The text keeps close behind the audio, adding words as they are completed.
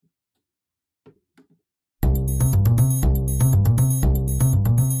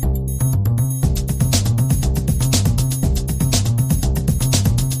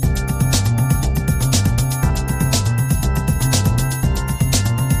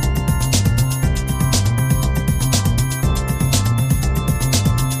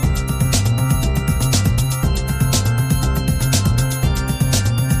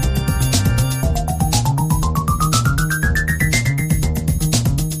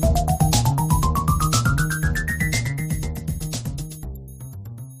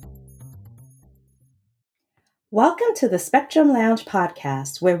Welcome to the Spectrum Lounge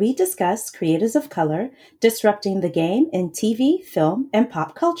podcast, where we discuss creators of color disrupting the game in TV, film, and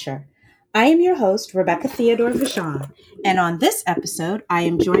pop culture. I am your host, Rebecca Theodore-Vachon, and on this episode, I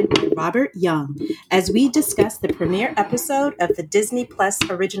am joined by Robert Young as we discuss the premiere episode of the Disney Plus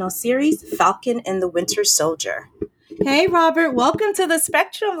original series, Falcon and the Winter Soldier. Hey, Robert, welcome to the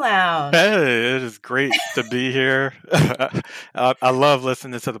Spectrum Lounge. Hey, it is great to be here. I love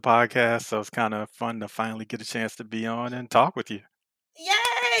listening to the podcast, so it's kind of fun to finally get a chance to be on and talk with you.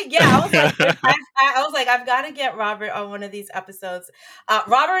 Yay! Yeah, I was like, I've got to get Robert on one of these episodes.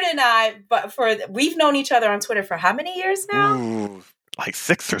 Robert and I, we've known each other on Twitter for how many years now? Ooh, like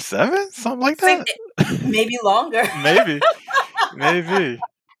 6 or 7, something like Six, that. maybe longer. Maybe.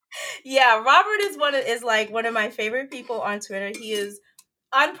 Yeah, Robert is like one of my favorite people on Twitter. He is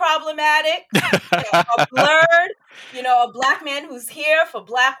unproblematic, blurred, a black man who's here for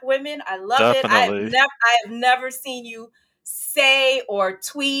black women. I love it. I have never seen you say or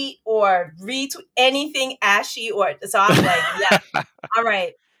tweet or retweet anything ashy so I'm like, yeah, all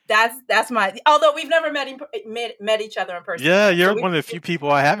right. That's my. Although we've never met each other in person. Yeah, you're one of the few people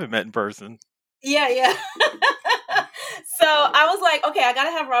I haven't met in person. Yeah. So I was like, okay, I got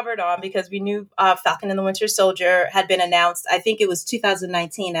to have Robert on because we knew Falcon and the Winter Soldier had been announced. I think it was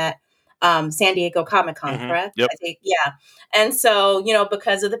 2019 at San Diego Comic-Con, correct? Yep. I think, yeah. And so,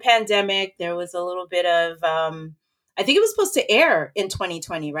 because of the pandemic, there was a little bit of, I think it was supposed to air in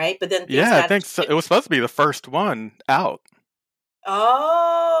 2020, right? But then I think so. It was supposed to be the first one out.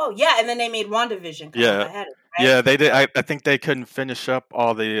 Oh, yeah. And then they made WandaVision come up ahead of it, right? Yeah, they did. I think they couldn't finish up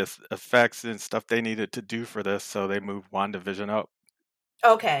all the effects and stuff they needed to do for this, so they moved WandaVision up.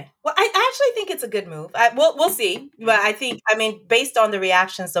 Okay. Well, I actually think it's a good move. We'll see. But based on the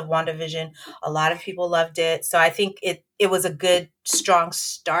reactions of WandaVision, a lot of people loved it. So I think it was a good, strong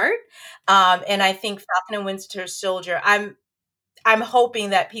start. And I think Falcon and Winter Soldier, I'm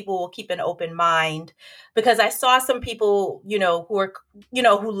hoping that people will keep an open mind because I saw some people,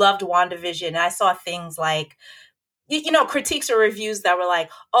 who loved WandaVision. And I saw things like, critiques or reviews that were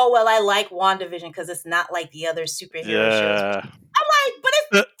like, oh, well, I like WandaVision because it's not like the other superhero shows. I'm like,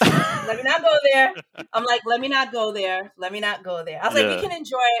 but let me not go there. I'm like, let me not go there. I was like, we can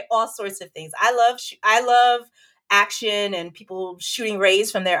enjoy all sorts of things. I love action and people shooting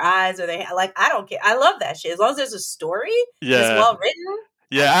rays from their eyes I don't care. I love that shit. As long as there's a story, it's well written.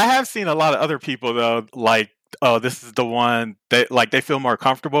 Yeah, I have seen a lot of other people though, like, oh, this is the one they feel more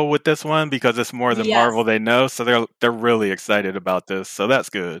comfortable with this one because it's more than Marvel they know, so they're really excited about this. So that's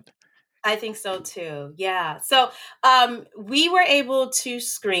good. I think so too. Yeah. So we were able to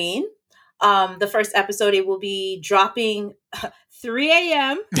screen the first episode. It will be dropping 3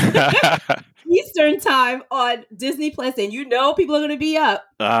 a.m. Eastern time on Disney Plus, and people are going to be up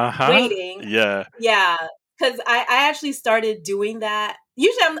waiting. Yeah. Because I actually started doing that.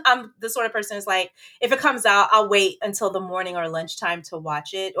 Usually I'm the sort of person who's like, if it comes out, I'll wait until the morning or lunchtime to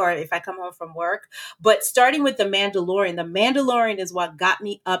watch it, or if I come home from work. But starting with The Mandalorian is what got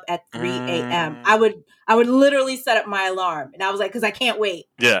me up at 3 a.m. I would literally set up my alarm, and I was like, because I can't wait.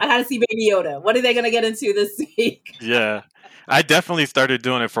 Yeah. I got to see Baby Yoda. What are they going to get into this week? Yeah. I definitely started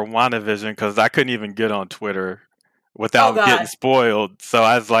doing it for WandaVision because I couldn't even get on Twitter without getting spoiled. So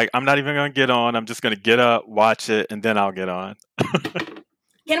I was like, I'm not even going to get on. I'm just going to get up, watch it, and then I'll get on.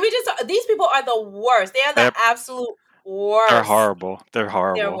 These people are the worst. They are the absolute worst. They're horrible. They're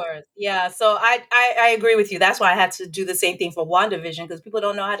worst. Yeah. So I agree with you. That's why I had to do the same thing for WandaVision because people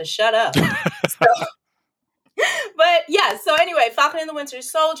don't know how to shut up. But yeah. So anyway, Falcon and the Winter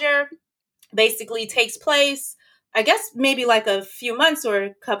Soldier basically takes place, I guess maybe like a few months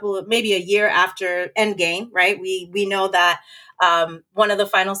or maybe a year after Endgame, right? We know that one of the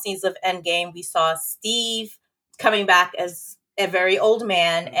final scenes of Endgame, we saw Steve coming back as a very old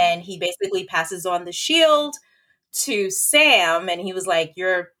man, and he basically passes on the shield to Sam, and he was like,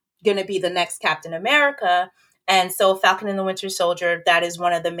 you're going to be the next Captain America. And so Falcon and the Winter Soldier, that is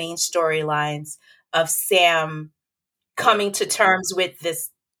one of the main storylines of Sam coming to terms with this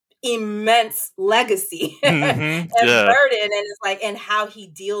immense legacy and burden, and it's like, and how he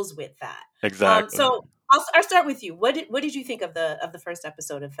deals with that. Exactly. So I'll start with you. What did you think of the first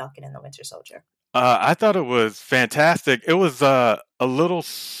episode of Falcon and the Winter Soldier? I thought it was fantastic. It was a little.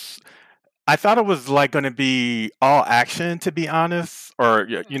 I thought it was like going to be all action, to be honest, or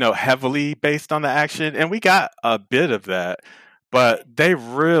heavily based on the action, and we got a bit of that, but they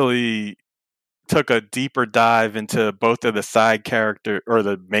really took a deeper dive into both of the side character or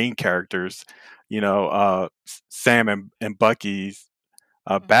the main characters, Sam and Bucky's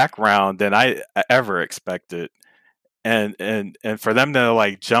background than I ever expected. and for them to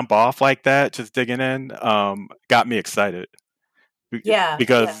like jump off like that, just digging in, got me excited. Yeah.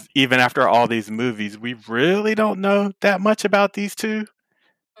 Because even after all these movies, we really don't know that much about these two,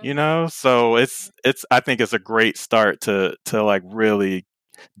 you Hmm. know. So it's I think it's a great start to like really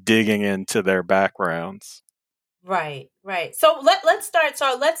digging into their backgrounds. Right, right. So let's start.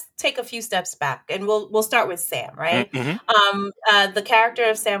 So let's take a few steps back, and we'll start with Sam. Right. Mm-hmm. The character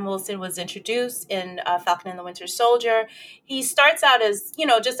of Sam Wilson was introduced in Falcon and the Winter Soldier. He starts out as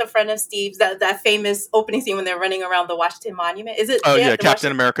just a friend of Steve's. That famous opening scene when they're running around the Washington Monument. Is it? Oh Yeah, yeah, the Captain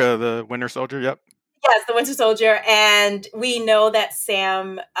Washington. America, the Winter Soldier. Yep. Yes, the Winter Soldier, and we know that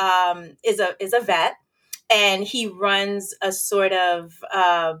Sam is a vet, and he runs a sort of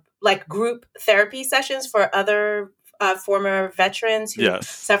like group therapy sessions for other former veterans who Yes.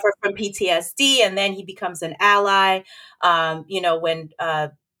 suffer from PTSD, and then he becomes an ally. When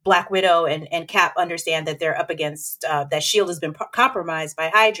Black Widow and Cap understand that they're up against that Shield has been compromised by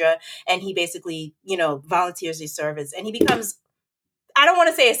Hydra, and he basically volunteers his service, and he becomes, I don't want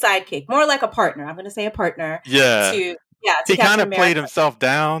to say a sidekick, more like a partner. I'm going to say a partner Yeah. to He kind Captain of played America. himself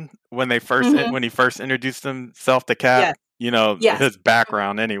down when Hmm. when he first introduced himself to Cap. Yes, You know yes, his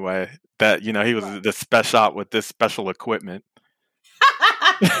background anyway. That he was right, the special out with this special equipment.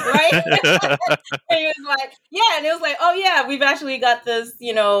 right. And he was like, yeah, and it was like, oh yeah, we've actually got this,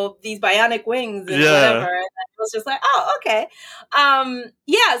 these bionic wings and whatever. Yeah. And it was just like, oh, okay,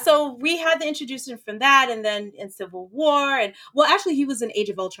 yeah. So we had the introduction from that, and then in Civil War, and well, actually, he was in Age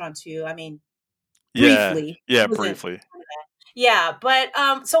of Ultron too. I mean, Yeah. briefly, he Yeah. wasn't. Briefly. Yeah, but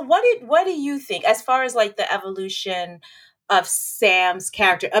so what do you think as far as like the evolution of Sam's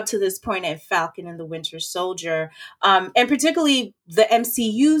character up to this point in Falcon and the Winter Soldier, and particularly the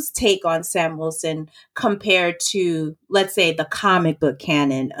MCU's take on Sam Wilson compared to, let's say, the comic book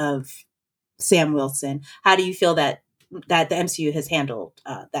canon of Sam Wilson? How do you feel that the MCU has handled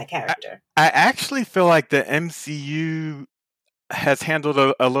that I, character? I actually feel like the MCU has handled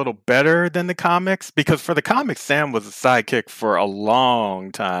a little better than the comics, because for the comics, Sam was a sidekick for a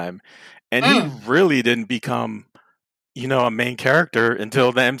long time, and he Mm, really didn't become a main character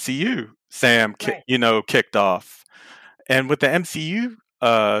until the MCU. right. Kicked off, and with the MCU,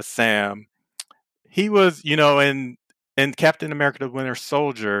 Sam, he was in Captain America: The Winter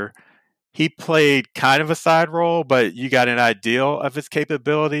Soldier. He played kind of a side role, but you got an idea of his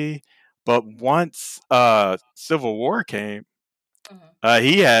capability. But once Civil War came, Mhm.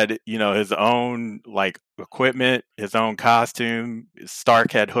 he had his own like equipment, his own costume.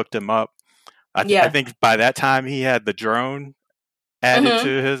 Stark had hooked him up. I Yeah. think by that time he had the drone added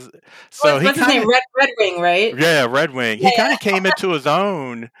to Hmm. his. So he What's his kind name? of, Red Wing, right? yeah, Red Wing. He kind Yeah. of came into his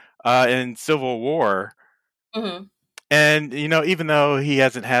own in Civil War, Hmm. and even though he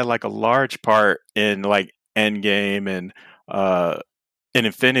hasn't had like a large part in like Endgame and uh, in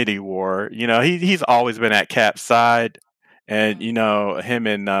Infinity War, he's always been at Cap's side, and Hmm. him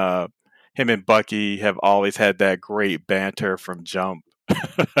and Bucky have always had that great banter from jump,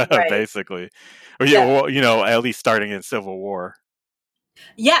 Right. basically, or yeah, Yeah. well, at least starting in Civil War.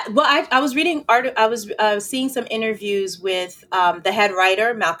 Yeah, well, I was reading art. I was seeing some interviews with the head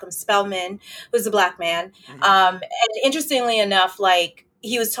writer, Malcolm Spellman, who's a black man. Hmm. And interestingly enough, like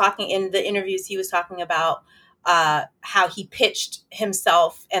he was talking in the interviews, he was talking about how he pitched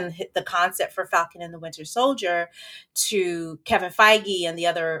himself and the concept for Falcon and the Winter Soldier to Kevin Feige and the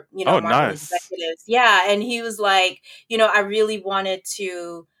other, Oh, Marvel nice. executives. Yeah, and he was like, I really wanted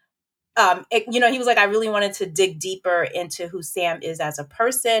to he was like, I really wanted to dig deeper into who Sam is as a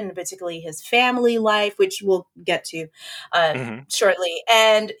person, and particularly his family life, which we'll get to Hmm. shortly.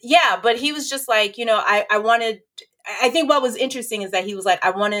 And yeah, but he was just like, I wanted, I think what was interesting is that he was like, I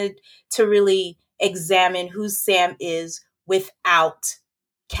wanted to really examine who Sam is without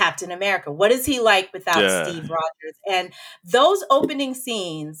Captain America. What is he like without Yeah. Steve Rogers? And those opening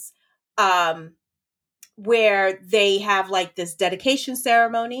scenes, where they have like this dedication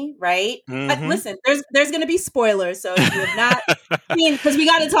ceremony, right? Hmm. Listen, there's going to be spoilers, so if you have not seen, because we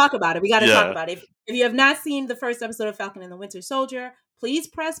got to talk about it, we got to talk Yeah, about it. If you have not seen the first episode of Falcon and the Winter Soldier, please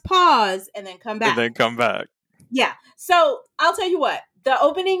press pause and then come and back. then come back. Yeah. So I'll tell you what, the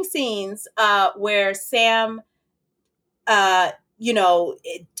opening scenes where Sam uh,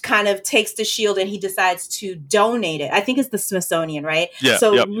 it kind of takes the shield and he decides to donate it. I think it's the Smithsonian, right? Yeah.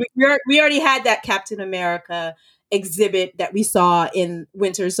 So Yep. we already had that Captain America exhibit that we saw in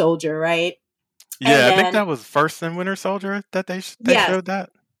Winter Soldier, right? And Yeah, I think then, that was first in Winter Soldier that they yes, showed that.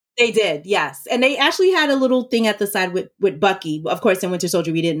 they did, yes. And they actually had a little thing at the side with Bucky. Of course, in Winter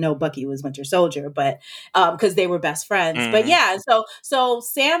Soldier, we didn't know Bucky was Winter Soldier, but because they were best friends. But Hmm. yeah, so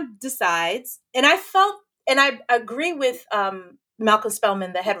Sam decides, and I felt, and I agree with Malcolm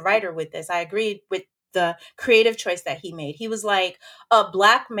Spellman, the head writer, with this. I agreed with the creative choice that he made. He was like, a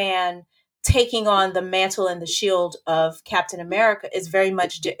black man taking on the mantle and the shield of Captain America is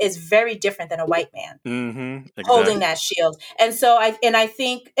is very different than a white man holding Exactly. that shield. And so I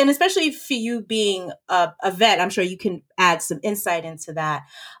think, and especially for you being a vet, I'm sure you can add some insight into that,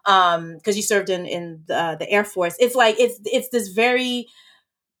 because you served in the Air Force. It's like it's this very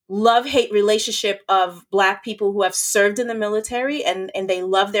love-hate relationship of black people who have served in the military, and they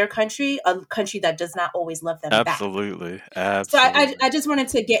love their country, a country that does not always love them back. Absolutely. So Absolutely. I just wanted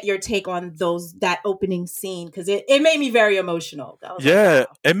to get your take on that opening scene, because it made me very emotional. I was like, Yeah, wow.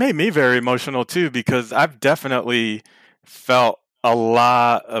 it made me very emotional too because I've definitely felt a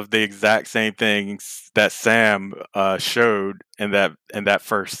lot of the exact same things that Sam showed in that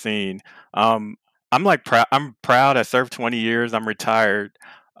first scene. Um, I'm like proud. I'm proud. I served 20 years. I'm retired.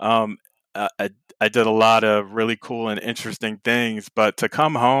 Um, I, I I did a lot of really cool and interesting things, but to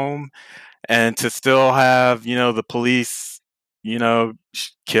come home and to still have the police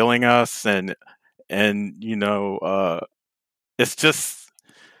killing us and it's just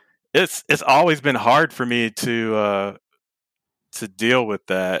it's always been hard for me to deal with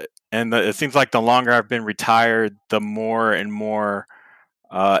that, and it seems like the longer I've been retired, the more and more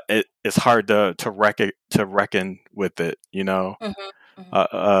it's hard to reckon with it. Mm-hmm, mm-hmm, Uh,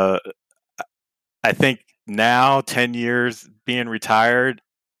 uh, I think now, 10 years being retired,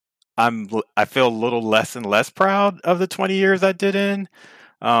 I feel a little less and less proud of the 20 years I did in.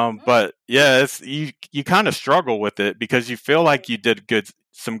 But yeah, it's you kind of struggle with it because you feel like you did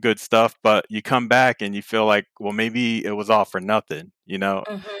some good stuff, but you come back and you feel like, well, maybe it was all for nothing,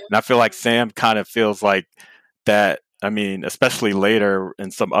 mm-hmm, And I feel like mm-hmm. Sam kind of feels like that. I mean, especially later in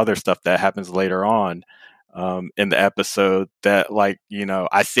some other stuff that happens later on in the episode, that like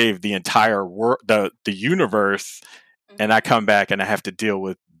I saved the entire world, the universe, and I Mm-hmm. come back and I have to deal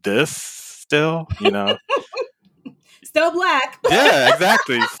with this still. Still black. Yeah,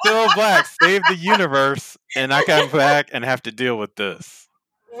 exactly. Still black, save the universe, and I come back and have to deal with this.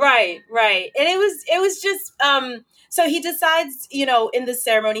 Right, right. And it was just so he decides, in the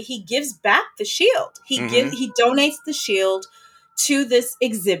ceremony he gives back the shield. Hmm. He donates the shield to this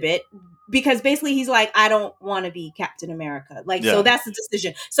exhibit, because basically he's like, I don't want to be Captain America. Like, so Yeah, that's the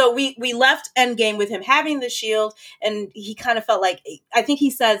decision. So we left Endgame with him having the shield, and he kind of felt like, I think he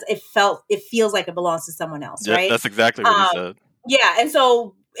says, it feels like it belongs to someone else, yep, right? that's exactly what he Um said. yeah, and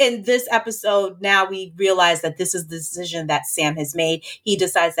so in this episode, now we realize that this is the decision that Sam has made. He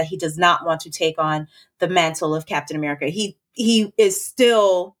decides that he does not want to take on the mantle of Captain America. He is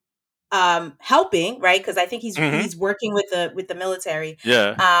still helping, right? Because I think Hmm. he's working with the military,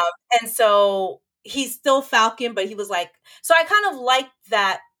 Yeah. um, and so he's still Falcon. But he was like, so I kind of like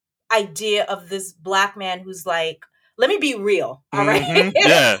that idea of this black man who's like, let me be real, all right? Hmm.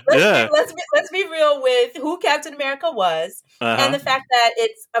 Yeah. Yeah. Let's be real with who Captain America was, Uh and huh. the fact that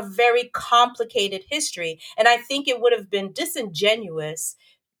it's a very complicated history. And I think it would have been disingenuous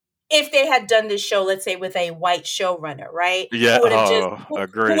if they had done this show, let's say, with a white showrunner, right? Yeah. Who would have just Oh,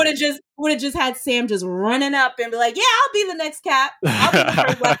 agree. would have just had Sam just running up and be like, "Yeah, I'll be the next Cap. I'll be the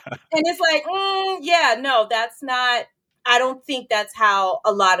first black." And it's like, yeah, no, that's not. I don't think that's how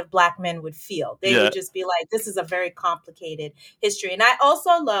a lot of black men would feel. They Yeah. would just be like, "This is a very complicated history." And I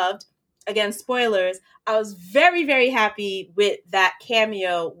also loved, again, spoilers. I was very, very happy with that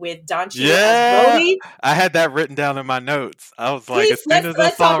cameo with Don Cheadle as Yeah. Rhodey. I had that written down in my notes. I was like, Please, as soon as I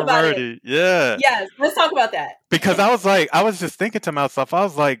let's talk saw about it. Rhodey, yeah. Yes, let's talk about that. Because I was like, I was just thinking to myself, I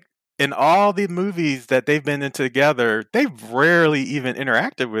was like, in all the movies that they've been in together, they've rarely even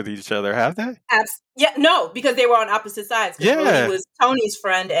interacted with each other, have they? Yeah, no, because they were on opposite sides. Because Rhodey Yeah. was Tony's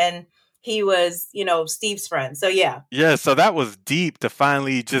friend and he was, Steve's friend. So yeah. Yeah. So that was deep to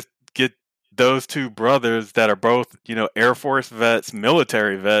finally just get those two brothers that are both, Air Force vets,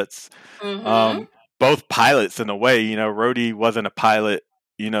 military vets, Mm-hmm. um, both pilots in a way. Rhodey wasn't a pilot,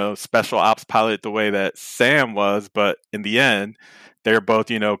 special ops pilot the way that Sam was, but in the end, they're both,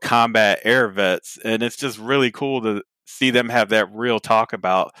 combat air vets. And it's just really cool to see them have that real talk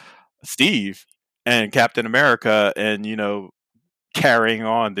about Steve and Captain America and, carrying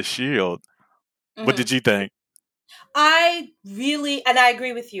on the shield. What Mm-hmm. did you think? And I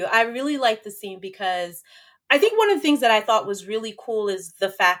agree with you. I really like the scene because I think one of the things that I thought was really cool is the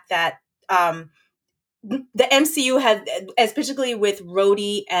fact that um the MCU has, especially with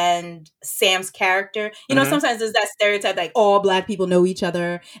Rhodey and Sam's character, you know, Mm-hmm. sometimes there's that stereotype like all black people know each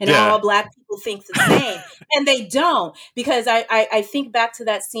other and Yeah. all black people think the same. And they don't, because I think back to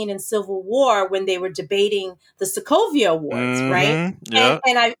that scene in Civil War when they were debating the Sokovia Awards, right? Mm-hmm. Yeah.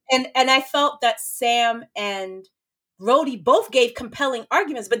 And I felt that Sam and Rhodey both gave compelling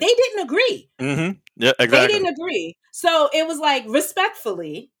arguments, but they didn't agree. Mm-hmm. Yeah, They exactly. didn't agree. So it was like,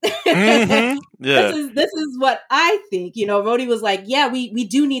 respectfully, Mm-hmm. Yeah. this is what I think. You know, Rhodey was like, yeah, we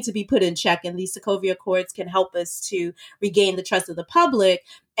do need to be put in check, and these Sokovia Accords can help us to regain the trust of the public.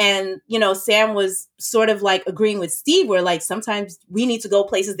 And, you know, Sam was sort of like agreeing with Steve, where like sometimes we need to go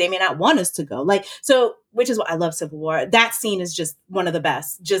places they may not want us to go. Like, so, which is what I love Civil War. That scene is just one of the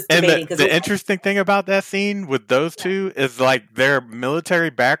best, just And debating. Because the interesting thing about that scene with those yeah. two is like their military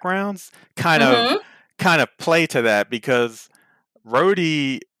backgrounds Mm-hmm. kind of play to that, because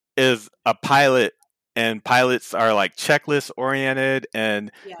Rhodey is a pilot, and pilots are like checklist oriented,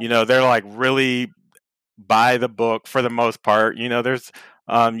 and Yeah. they're like really by the book for the most part. There's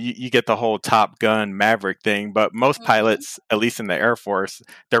you get the whole Top Gun Maverick thing, but most Mm-hmm. pilots, at least in the Air Force,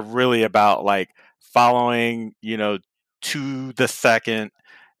 they're really about like following, to the second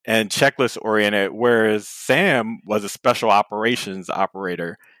and checklist oriented, whereas Sam was a special operations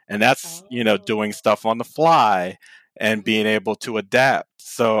operator, and that's doing Oh. stuff on the fly and being Mm-hmm. able to adapt.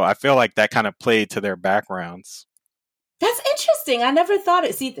 So I feel like that kind of played to their backgrounds. That's interesting. I never thought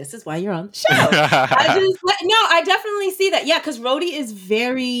it. See, this is why you're on the show. I definitely see that. Yeah, because Rhodey is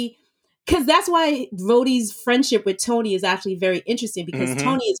very, because that's why Rhodey's friendship with Tony is actually very interesting, because Hmm.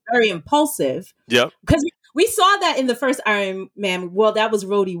 Tony is very impulsive. Yep. Because we saw that in the first Iron Man. Well, that was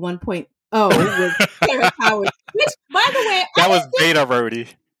Rhodey 1.0 with Terrence Howard. Which, by the way, That was Beta Rhodey.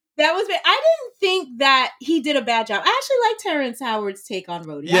 I didn't think that he did a bad job. I actually like Terrence Howard's take on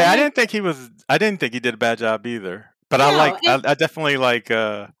Rhodey. Yeah, I didn't think he did a bad job either. But No, I definitely like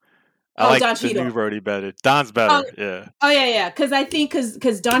I oh, like Don the new Cheadle. Rhodey better. Don's Oh, better. Yeah. oh yeah. Because I think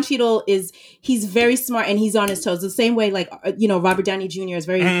because Don Cheadle he's very smart and he's on his toes. The same way like Robert Downey Jr. is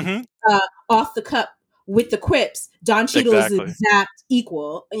very Hmm. off the cup with the quips. Don Cheadle is the Exactly. exact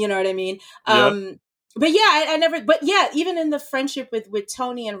equal. You know what I mean? Yep. But yeah, I never. But yeah, even in the friendship with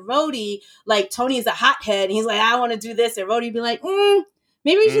Tony and Rhodey, like Tony's a hothead and he's like, I want to do this, and Rhodey be like,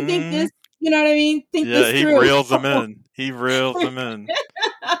 maybe we should think Mm-hmm. this. You know what I mean? Think Yeah, this he through. reels them in. He reels them in.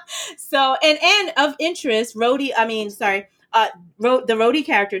 So and of interest, Rhodey. I mean, sorry. The Rhodey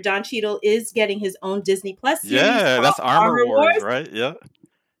character Don Cheadle is getting his own Disney Plus series Yeah, called that's Armor Armor Wars, Wars. right? Yeah.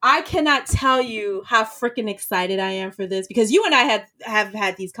 I cannot tell you how freaking excited I am for this, because you and I have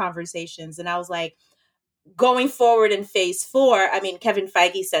had these conversations, and I was like, going forward in phase 4, I mean, Kevin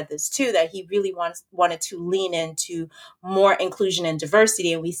Feige said this too, that he really wanted to lean into more inclusion and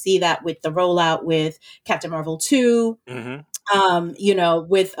diversity. And we see that with the rollout with Captain Marvel 2, Mm-hmm.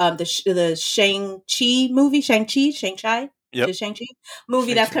 with the Shang-Chi, Yep. the Shang-Chi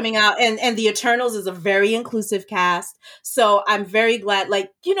movie that's Shang-Chi. coming out, and the Eternals is a very inclusive cast. So I'm very glad.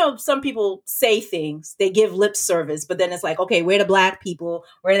 Like, some people say things, they give lip service, but then it's like, okay, where are the black people?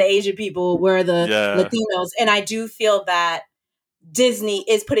 Where are the Asian people? Where are the Yeah. Latinos? And I do feel that Disney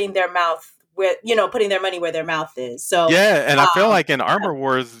is putting their money where their mouth is. So Yeah, and I feel like in Armor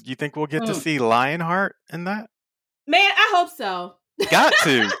Wars, you think we'll get to mm, see Lionheart in that? man, I hope so. Got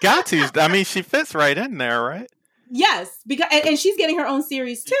to. I mean, she fits right in there, right? Yes, because and she's getting her own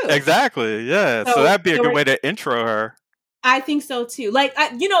series too. Exactly. Yeah. So that'd be a good way to intro her. I think so too. Like,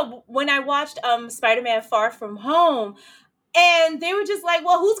 when I watched Spider-Man Far From Home, and they were just like,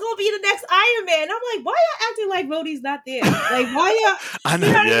 well, who's going to be the next Iron Man? And I'm like, why y'all acting like Rhodey's not there? Like, why y'all? I know.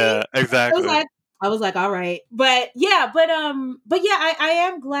 You know what I Yeah. mean? Exactly. I was like, all right. But yeah, I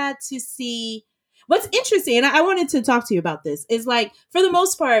am glad to see. What's interesting, and I wanted to talk to you about this, is like, for the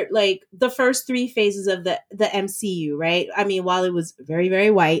most part, like the first 3 phases of the MCU, right? I mean, while it was very, very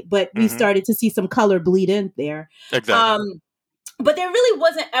white, but we Mm-hmm. started to see some color bleed in there. Exactly. But there really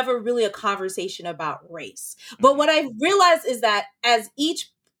wasn't ever really a conversation about race. But what I realized is that as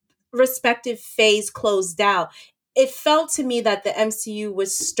each respective phase closed out, it felt to me that the MCU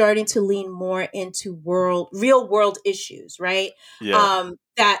was starting to lean more into real world issues, right? Yeah.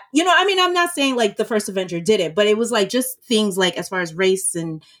 That, I mean, I'm not saying like the first Avenger did it, but it was like just things like as far as race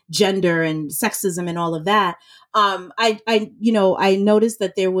and gender and sexism and all of that. I noticed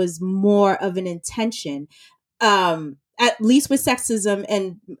that there was more of an intention, at least with sexism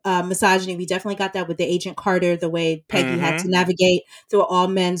and misogyny. We definitely got that with the Agent Carter, the way Peggy had Mm-hmm. to navigate through an all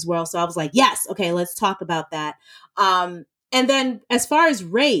men's world. So I was like, yes, okay, let's talk about that. And then as far as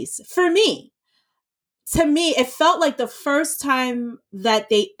race, for me, to me, it felt like the first time that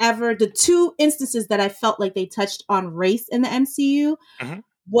the two instances that I felt like they touched on race in the MCU Mm-hmm.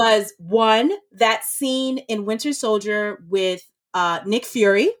 was one, that scene in Winter Soldier with Nick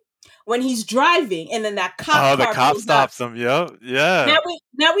Fury when he's driving and then that cop Oh, the car cop pulls up. stops him. Yep. Yeah.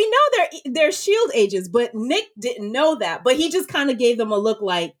 Now we know they're shield agents, but Nick didn't know that. But he just kind of gave them a look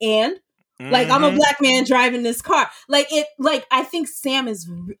like, and like, I'm a Mm-hmm. black man driving this car. I think Sam is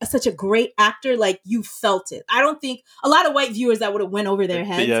such a great actor. Like, you felt it. I don't think a lot of white viewers that would have went over their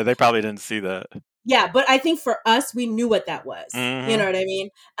heads. Yeah, they probably didn't see that. Yeah, but I think for us, we knew what that was. Mm-hmm. You know what I mean?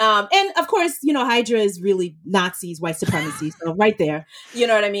 And of course, Hydra is really Nazis, white supremacy. So right there, you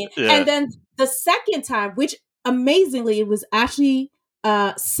know what I mean? Yeah. And then the second time, which amazingly, it was actually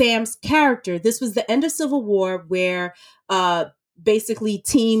Sam's character. This was the end of Civil War where basically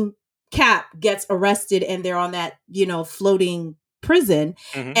Team Cap gets arrested and they're on that, floating prison.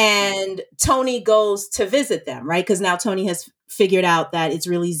 Mm-hmm. And Tony goes to visit them, right? Because now Tony has figured out that it's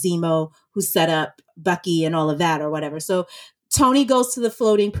really Zemo who set up Bucky and all of that or whatever. So Tony goes to the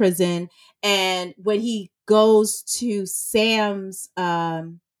floating prison, and when he goes to Sam's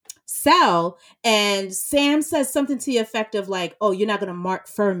cell, and Sam says something to the effect of like, "Oh, you're not going to Mark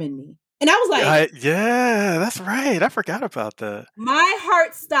Furman me." And I was like, yeah, that's right. I forgot about that. My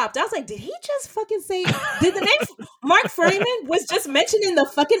heart stopped. I was like, did he just fucking say, did the name Mark Furman was just mentioned in the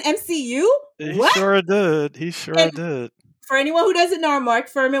fucking MCU? He sure did. He sure did. For anyone who doesn't know, Mark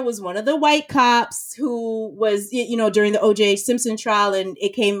Furman was one of the white cops who was, during the O.J. Simpson trial, and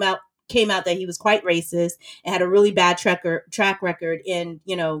it came out that he was quite racist and had a really bad track record in,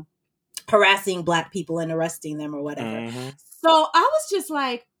 harassing Black people and arresting them or whatever. Mm-hmm. So I was just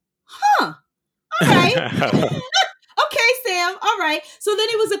like, all right. Okay, Sam. All right. So then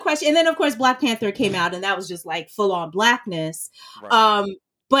it was a question. And then, of course, Black Panther came out, and that was just like full on blackness. Right.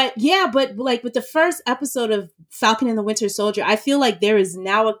 But like with the first episode of Falcon and the Winter Soldier, I feel like there is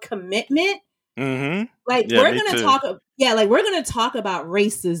now a commitment. Mm-hmm. Like, we're going to talk. Yeah, like we're going to talk about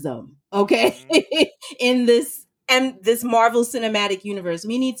racism. Okay. Mm-hmm. in this Marvel Cinematic Universe.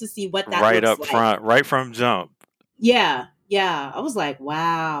 We need to see what that right looks up like. front, right from jump. Yeah. Yeah. I was like,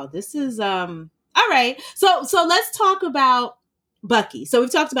 wow, this is all right. So let's talk about Bucky. So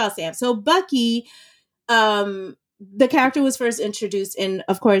we've talked about Sam. So Bucky, the character was first introduced in,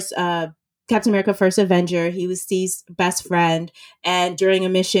 of course, Captain America: First Avenger. He was Steve's best friend, and during a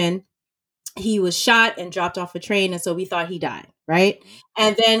mission, he was shot and dropped off a train, and so we thought he died, right?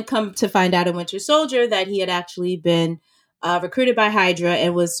 And then come to find out in Winter Soldier that he had actually been recruited by Hydra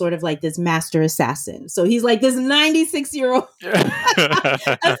and was sort of like this master assassin. So he's like this 96-year-old assassin.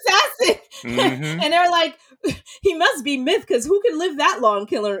 Mm-hmm. And they're like, he must be myth because who can live that long,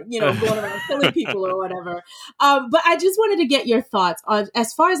 going around killing people or whatever. But I just wanted to get your thoughts on,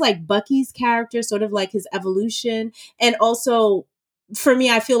 as far as like Bucky's character, sort of like his evolution. And also, for me,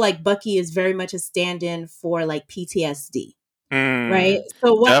 I feel like Bucky is very much a stand-in for like PTSD. Right?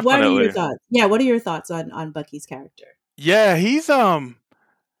 So what are your thoughts? Yeah, what are your thoughts on Bucky's character? Yeah, he's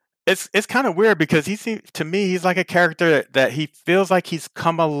it's kind of weird because to me he's like a character that he feels like he's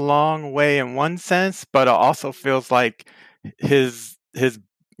come a long way in one sense, but it also feels like his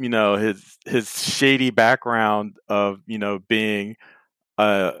shady background of being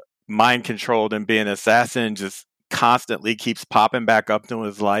mind controlled and being an assassin just constantly keeps popping back up to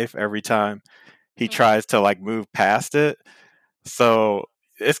his life every time he tries to like move past it. So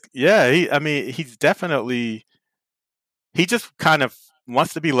he's definitely. He just kind of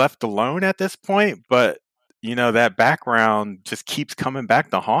wants to be left alone at this point, but that background just keeps coming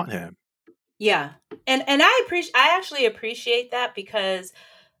back to haunt him. Yeah, and I actually appreciate that because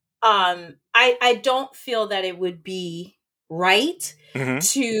I don't feel that it would be right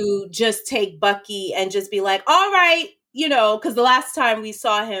to just take Bucky and just be like, all right, because the last time we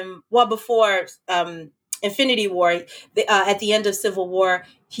saw him, before Infinity War, at the end of Civil War,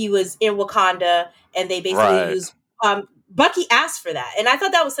 he was in Wakanda, and they basically used. Bucky asked for that, and I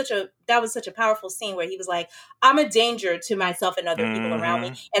thought that was such a powerful scene where he was like, "I'm a danger to myself and other people around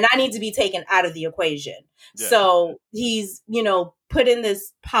me, and I need to be taken out of the equation." Yeah. So he's put in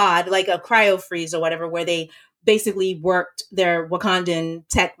this pod, like a cryo freeze or whatever, where they basically worked their Wakandan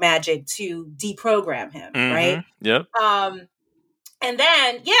tech magic to deprogram him, right? Yep. And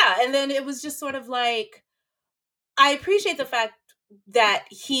then it was just sort of like, I appreciate the fact that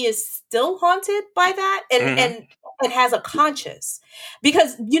he is still haunted by that and has a conscience,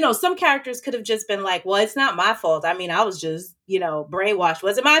 because some characters could have just been like, well, it's not my fault, I mean, I was just brainwashed,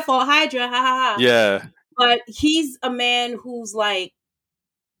 was it my fault, Hydra, ha ha ha. Yeah. But he's a man who's like,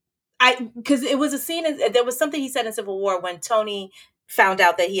 because it was a scene, there was something he said in Civil War when Tony found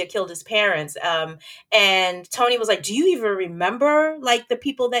out that he had killed his parents. And Tony was like, do you even remember like the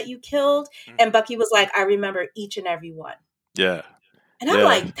people that you killed? And Bucky was like, I remember each and every one. Yeah. And I'm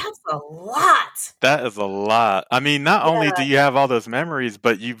like, that's a lot. That is a lot. I mean, not only do you have all those memories,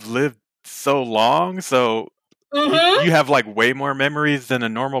 but you've lived so long, so you have like way more memories than a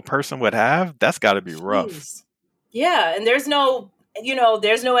normal person would have. That's got to be rough. Yeah, and there's no,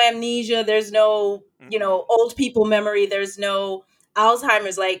 there's no amnesia, there's no, old people memory, there's no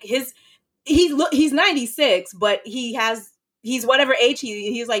Alzheimer's. Like he's 96, but he's whatever age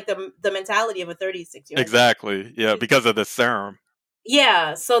he's like the mentality of a 36-year-old. Exactly. Yeah, because of the serum.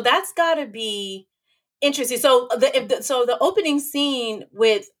 Yeah, so that's got to be interesting. So the opening scene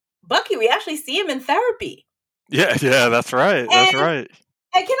with Bucky, we actually see him in therapy. Yeah, that's right. That's right.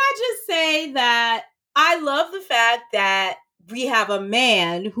 And can I just say that I love the fact that we have a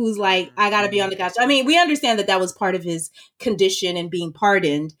man who's like, I got to be on the couch. I mean, we understand that was part of his condition and being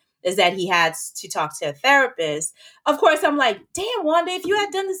pardoned, is that he had to talk to a therapist. Of course, I'm like, damn, Wanda, if you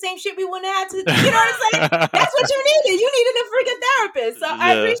had done the same shit, we wouldn't have had to, you know what I'm saying? That's what you needed. You needed a freaking therapist. So yeah.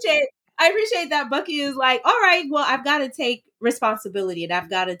 I appreciate that Bucky is like, all right, well, I've got to take responsibility and I've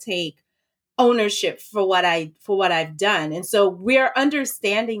got to take ownership for what I've done. And so we're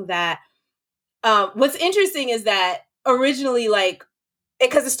understanding that. What's interesting is that originally, like,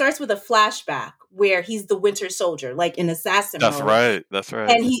 because it starts with a flashback where he's the Winter Soldier, like an assassin. That's right.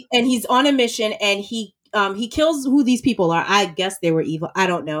 And he's on a mission, and he kills who these people are. I guess they were evil. I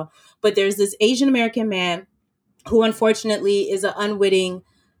don't know. But there's this Asian American man who unfortunately is an unwitting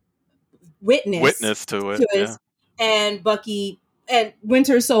witness to it. Yeah. And Bucky and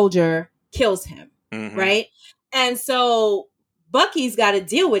Winter Soldier kills him. Right. And so Bucky's got to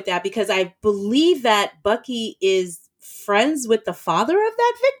deal with that, because I believe that Bucky is friends with the father of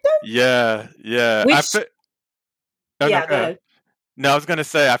that victim. Yeah. Go ahead. No, I was going to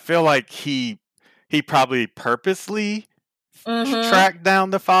say, I feel like he probably purposely tracked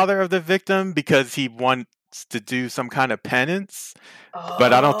down the father of the victim because he wants to do some kind of penance,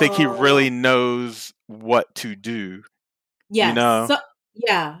 but I don't think he really knows what to do. Yeah.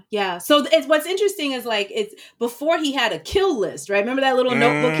 So what's interesting is, like, it's before he had a kill list, right? Remember that little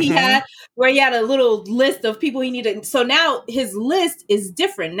notebook he had where he had a little list of people he needed. So now his list is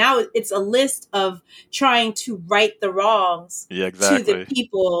different. Now it's a list of trying to right the wrongs to the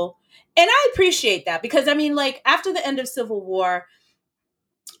people. And I appreciate that, because I mean, like, after the end of Civil War,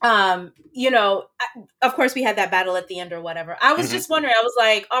 of course we had that battle at the end or whatever. I was just wondering, I was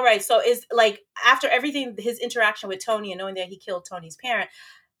like, all right, so is, like, after everything, his interaction with Tony and knowing that he killed Tony's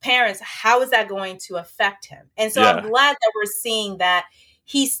parents, how is that going to affect him? And so I'm glad that we're seeing that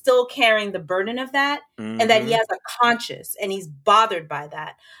he's still carrying the burden of that, and that he has a conscience and he's bothered by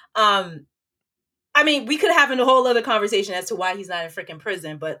that. I mean, we could have a whole other conversation as to why he's not in freaking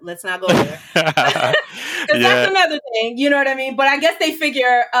prison, but let's not go there. Because that's another thing, you know what I mean? But I guess they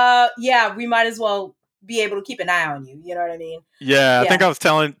figure, we might as well be able to keep an eye on you, you know what I mean? Yeah, I think I was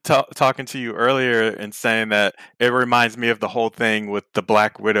talking to you earlier and saying that it reminds me of the whole thing with the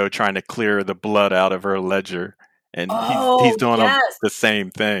Black Widow trying to clear the blood out of her ledger. And he's doing the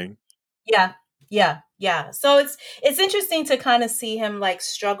same thing. Yeah. So it's interesting to kind of see him, like,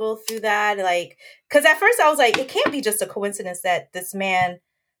 struggle through that. Like, because at first I was like, it can't be just a coincidence that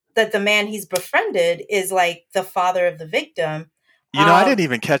the man he's befriended is, like, the father of the victim. I didn't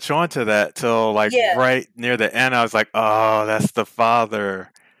even catch on to that till, like, right near the end. I was like, oh, that's the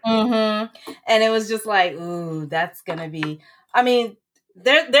father. And it was just like, ooh, that's going to be, I mean,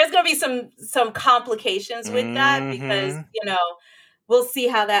 there's going to be some complications with that, because, we'll see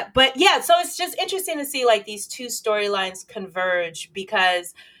how that, but yeah, so it's just interesting to see, like, these two storylines converge,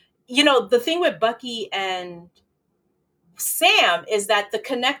 because, the thing with Bucky and Sam is that the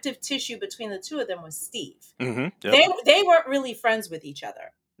connective tissue between the two of them was Steve. They weren't really friends with each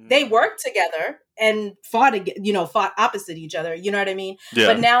other. They worked together and fought opposite each other. You know what I mean? Yeah.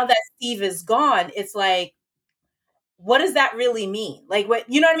 But now that Steve is gone, it's like, what does that really mean? Like, what,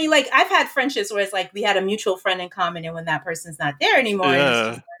 you know what I mean? Like, I've had friendships where it's like we had a mutual friend in common, and when that person's not there anymore,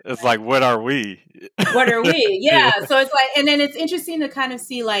 it's like, what are we? What are we? Yeah. So it's like, and then it's interesting to kind of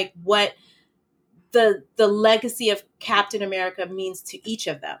see, like, what the legacy of Captain America means to each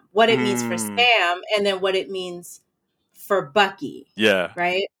of them, what it means for Sam, and then what it means for Bucky. Yeah.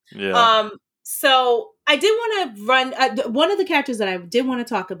 Right. Yeah. So I did want to run one of the characters that I did want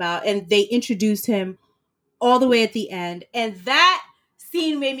to talk about, and they introduced him all the way at the end, and that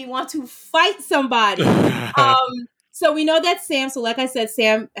scene made me want to fight somebody. So we know that Sam, so like I said,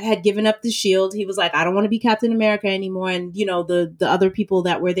 Sam had given up the shield. He was like, I don't want to be Captain America anymore. And, the other people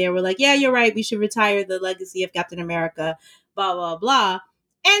that were there were like, yeah, you're right. We should retire the legacy of Captain America, blah, blah, blah.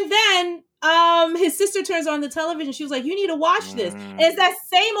 And then his sister turns on the television. She was like, you need to watch this. And it's that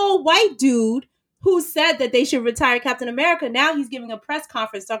same old white dude who said that they should retire Captain America. Now he's giving a press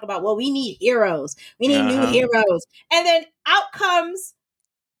conference talking about, well, we need heroes. We need new heroes. And then out comes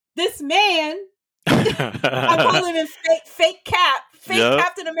this man. I'm calling him fake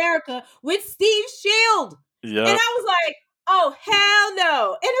Captain America with Steve's shield. Yep. And I was like, oh, hell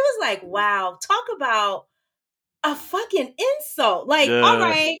no. And it was like, wow, talk about a fucking insult. Like, all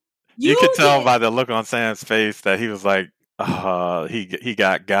right. You could tell by the look on Sam's face that he was like, he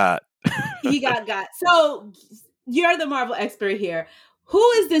got. He got. So you're the Marvel expert here. Who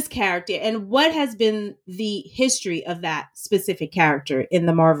is this character and what has been the history of that specific character in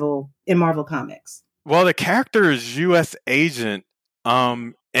Marvel Comics? Well, the character is U.S. Agent,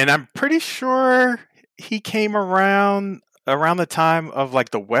 and I'm pretty sure he came around the time of like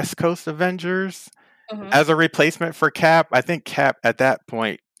the West Coast Avengers as a replacement for Cap. I think Cap at that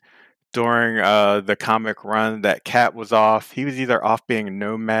point during the comic run that Cap was off, he was either off being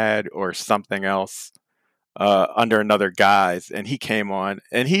Nomad or something else under another guise, and he came on,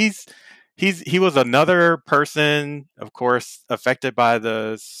 and he was another person, of course, affected by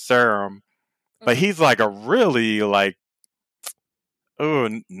the serum. But he's like a really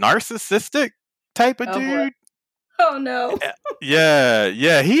narcissistic type of dude. Oh no.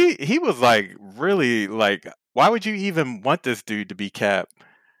 Yeah. He was like really like, why would you even want this dude to be Cap?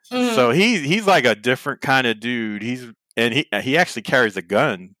 So he's like a different kind of dude. He actually carries a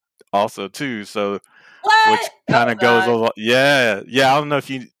gun also too. So which kind of goes a lot. Yeah. I don't know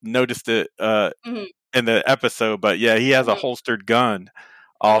if you noticed it in the episode, but yeah, he has a holstered gun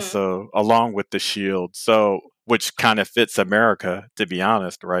also along with the shield, so which kind of fits America, to be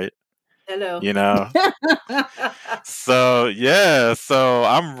honest, right? Hello. So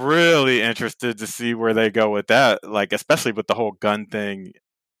I'm really interested to see where they go with that, like especially with the whole gun thing,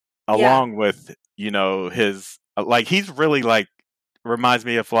 along with his he's really like reminds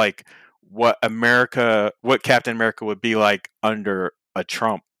me of like what Captain America would be like under a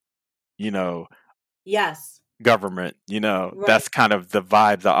Trump, yes, government, right. That's kind of the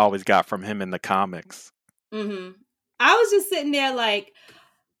vibes I always got from him in the comics. I was just sitting there like,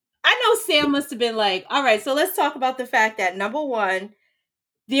 I know Sam must have been like, all right, so let's talk about the fact that number one,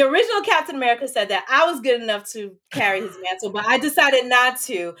 the original Captain America said that I was good enough to carry his mantle, but I decided not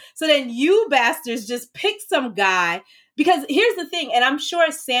to. So then you bastards just picked some guy, because here's the thing, and I'm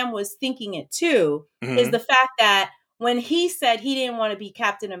sure Sam was thinking it too, is the fact that when he said he didn't want to be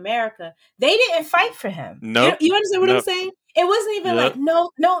Captain America, they didn't fight for him. Nope. You understand what I'm saying? It wasn't even like,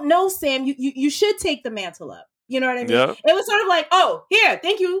 no, Sam, you should take the mantle up. You know what I mean? Yep. It was sort of like, oh, here,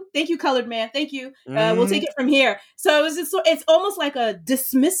 thank you, colored man, thank you. We'll take it from here. So it was just, it's almost like a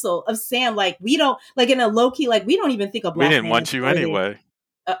dismissal of Sam. Like we don't, like in a low key, like we don't even think a black man. We didn't want you anyway.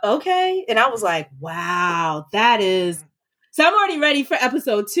 Okay, and I was like, wow, that is. So I'm already ready for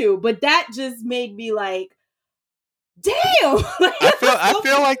episode 2, but that just made me like, damn. I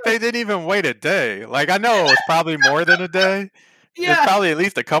feel like they didn't even wait a day. Like I know it was probably more than a day. Yeah. It's probably at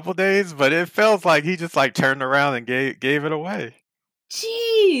least a couple days, but it feels like he just like turned around and gave it away.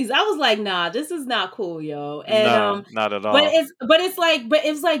 Jeez, I was like, nah, this is not cool, yo. And no, not at all. But it's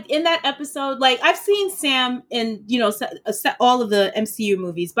like in that episode, like I've seen Sam in all of the MCU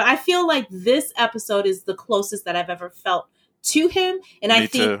movies, but I feel like this episode is the closest that I've ever felt to him, and Me I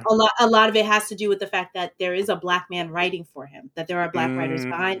think too. a lot of it has to do with the fact that there is a black man writing for him, that there are black writers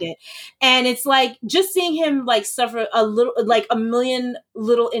behind it, and it's like just seeing him like suffer a million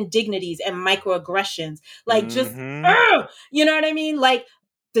little indignities and microaggressions, like just you know what I mean, like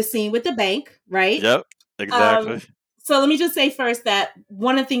the scene with the bank, right? Yep, exactly. So let me just say first that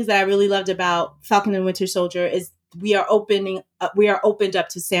one of the things that I really loved about Falcon and Winter Soldier is we are opened up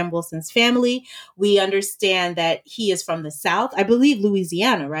to Sam Wilson's family. We understand that he is from the South, I believe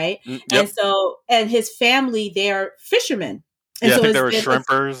Louisiana, right? Yep. And his family, they're fishermen. And I think they were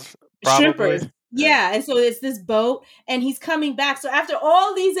shrimpers. Probably. Shrimpers. Yeah. And so it's this boat and he's coming back. So after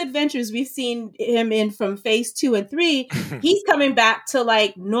all these adventures we've seen him in from phase 2 and 3, he's coming back to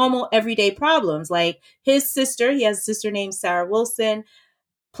like normal everyday problems. Like his sister, he has a sister named Sarah Wilson,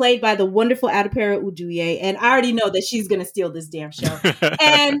 played by the wonderful Adipera Uduye. And I already know that she's going to steal this damn show.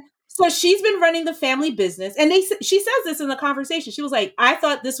 And so she's been running the family business. And she says this in the conversation. She was like, I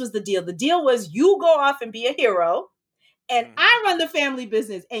thought this was the deal. The deal was you go off and be a hero and I run the family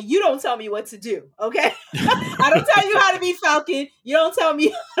business, and you don't tell me what to do, okay? I don't tell you how to be Falcon. You don't tell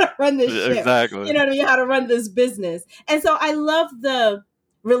me how to run this ship. Exactly. You know what I mean? How to run this business. And so I love the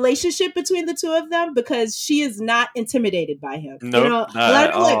relationship between the two of them because she is not intimidated by him. Nope, you know, not a lot at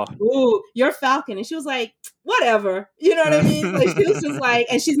of people are like, all. "Ooh, you're Falcon," and she was like, "Whatever." You know what I mean? Like she was just like,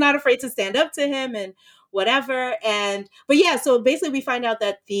 and she's not afraid to stand up to him and whatever. But yeah, so basically we find out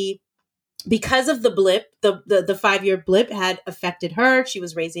that because of the blip, the 5-year blip had affected her. She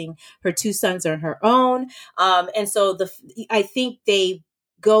was raising her 2 sons on her own. And so I think they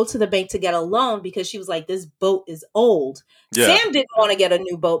go to the bank to get a loan because she was like, this boat is old. Yeah. Sam didn't want to get a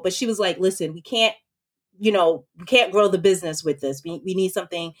new boat, but she was like, listen, we can't grow the business with this. We need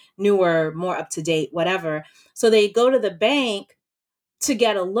something newer, more up to date, whatever. So they go to the bank to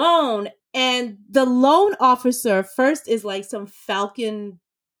get a loan. And the loan officer first is like some Falcon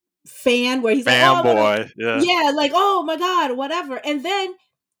fan where he's like, oh, Fanboy. yeah, like, oh my God, whatever. And then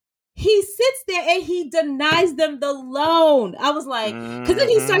he sits there and he denies them the loan. I was like, because then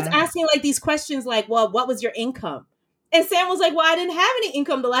he starts asking like these questions like, well, what was your income? And Sam was like, well, I didn't have any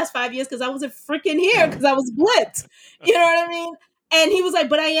income the last 5 years because I wasn't freaking here because I was blipped. You know what I mean? And he was like,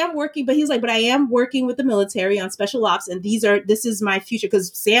 but I am working. But he was like, but I am working with the military on special ops. And this is my future.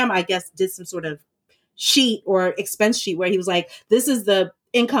 Because Sam, I guess, did some sort of sheet or expense sheet where he was like, this is the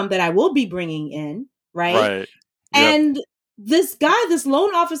income that I will be bringing in. Right. Yep. And this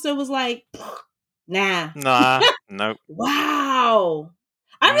loan officer was like, nah, nope. Wow.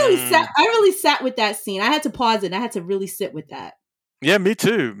 I really sat with that scene. I had to pause it. And I had to really sit with that. Yeah, me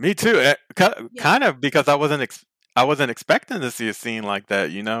too. Kind of because I wasn't expecting to see a scene like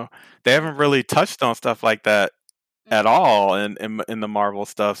that. You know, they haven't really touched on stuff like that at all in the Marvel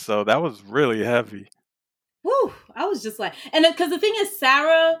stuff. So that was really heavy. Whew, I was just like, and because the thing is,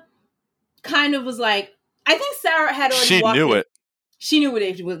 Sarah kind of was like, I think Sarah had already She knew it. She knew what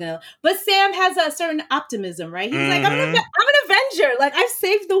it was gonna. But Sam has a certain optimism, right? He's like, I'm an Avenger. Like, I've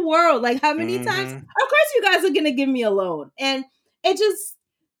saved the world. Like, how many times? Of course, you guys are gonna give me a loan. And it just,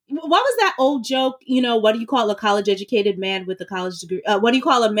 what was that old joke? You know, what do you call a college educated man with a college degree? What do you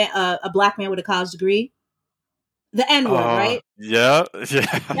call a black man with a college degree? The N-word, right? Yep.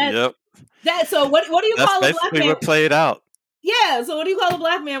 So what do you call a black man? That's basically what played out. Yeah, so what do you call a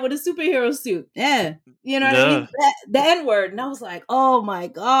black man with a superhero suit? Yeah, you know what I mean? The N-word. And I was like, oh my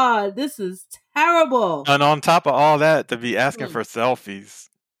God, this is terrible. And on top of all that, to be asking for selfies.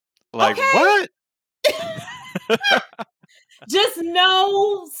 Like, what? Just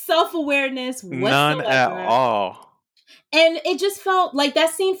no self-awareness whatsoever. None at all. And it just felt like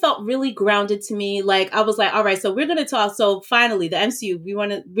that scene felt really grounded to me. Like, I was like, all right, so we're going to talk. So finally, the MCU,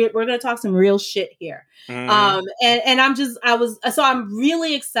 we're going to talk some real shit here. And I'm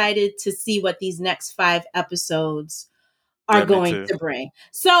really excited to see what these next 5 episodes are going to bring.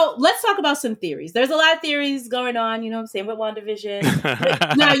 So let's talk about some theories. There's a lot of theories going on, you know, same with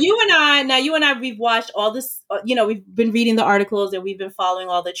WandaVision. Now you and I, we've watched all this, we've been reading the articles and we've been following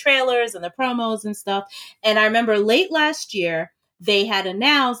all the trailers and the promos and stuff. And I remember late last year, they had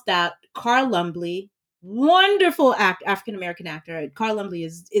announced that Carl Lumbly, wonderful African-American actor. Carl Lumbly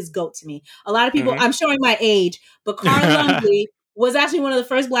is GOAT to me. A lot of people, I'm showing my age, but Carl Lumbly was actually one of the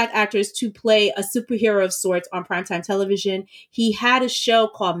first Black actors to play a superhero of sorts on primetime television. He had a show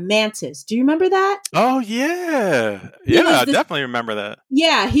called Mantis. Do you remember that? Oh, yeah. Yeah, I definitely remember that.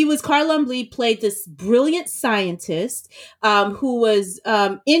 Yeah, Carl Lumbly played this brilliant scientist who was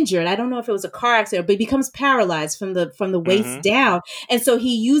injured. I don't know if it was a car accident, but he becomes paralyzed from the waist down. And so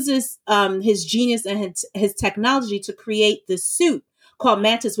he uses his genius and his technology to create this suit called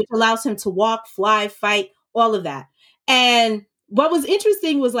Mantis, which allows him to walk, fly, fight, all of that. And what was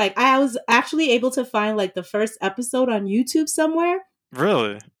interesting was like, I was actually able to find like the first episode on YouTube somewhere.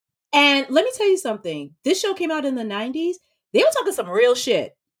 Really? And let me tell you something. This show came out in the 90s. They were talking some real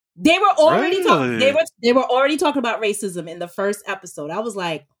shit. They were already they were already talking about racism in the first episode. I was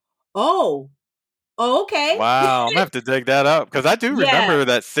like, oh, okay. Wow, I'm gonna have to dig that up because I do remember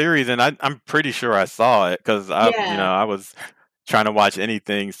that series, and I'm pretty sure I saw it because I was trying to watch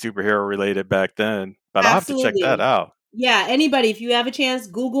anything superhero related back then. But I'll have to check that out. Yeah, anybody, if you have a chance,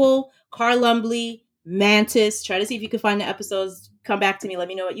 Google Carl Lumbly, Mantis. Try to see if you can find the episodes. Come back to me. Let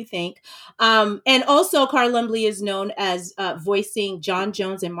me know what you think. And also, Carl Lumbly is known as voicing John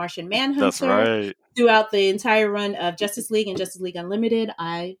Jones and Martian Manhunter. That's right. Throughout the entire run of Justice League and Justice League Unlimited.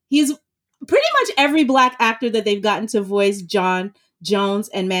 He's pretty much every Black actor that they've gotten to voice John Jones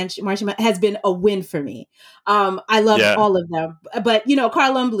and Martian has been a win for me. I love Yeah. all of them, but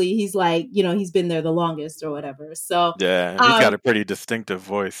Carl Lumbly, he's like, he's been there the longest or whatever. So Yeah, he's got a pretty distinctive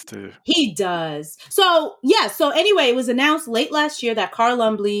voice too. he does. So yeah. So anyway, it was announced late last year that Carl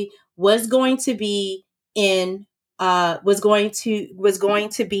Lumbly was going to be in was going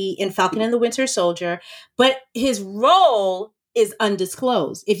to be in Falcon and the Winter Soldier, but his role is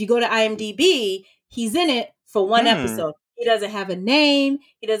undisclosed. If you go to IMDb, he's in it for one episode. He doesn't have a name.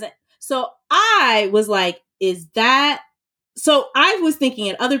 He doesn't. So I was like, is that? So I was thinking,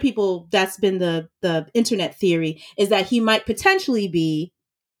 and other people, that's been the internet theory, is that he might potentially be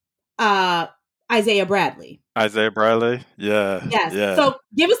Isaiah Bradley. Isaiah Bradley? Yeah. Yes. Yeah. So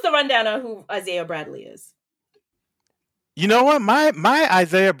give us the rundown on who Isaiah Bradley is. You know what? My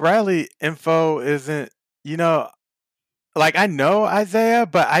Isaiah Bradley info isn't, like I know Isaiah,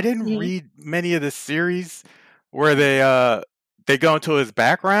 but I didn't read many of the series where they go into his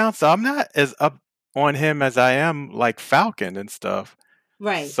background, so I'm not as up on him as I am like Falcon and stuff.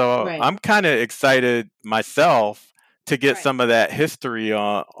 Right. So right. I'm kind of excited myself to get some of that history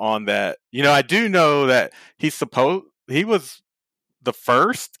on that. I do know that he was the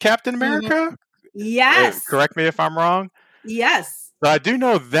first Captain America. Yes. Correct me if I'm wrong. Yes. So I do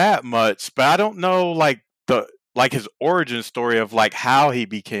know that much, but I don't know like his origin story of like how he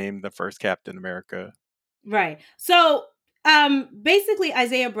became the first Captain America. Right. So basically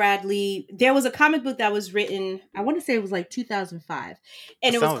Isaiah Bradley, there was a comic book that was written, I want to say it was like 2005.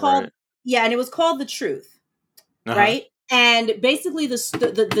 And it was called and it was called The Truth. Right? And basically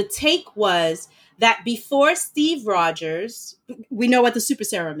the take was that before Steve Rogers, we know what the super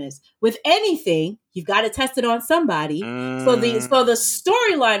serum is. With anything, you've got to test it on somebody. So the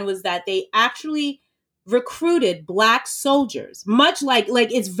storyline was that they actually recruited Black soldiers, much like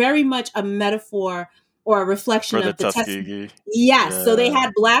it's very much a metaphor or a reflection of the Tuskegee. Yes. Yeah. So they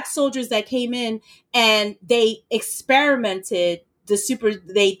had Black soldiers that came in and they experimented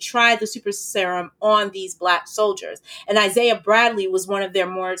they tried the super serum on these Black soldiers. And Isaiah Bradley was one of their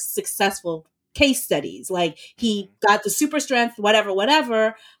more successful case studies. Like he got the super strength,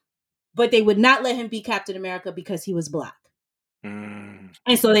 whatever, but they would not let him be Captain America because he was Black. And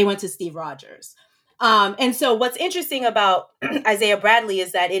so they went to Steve Rogers. And so what's interesting about Isaiah Bradley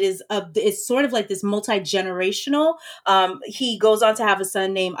is that it's sort of like this multi-generational. He goes on to have a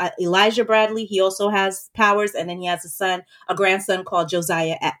son named Elijah Bradley. He also has powers. And then he has a grandson called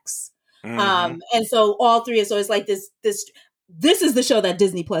Josiah X. And so all three. So it's like this is the show that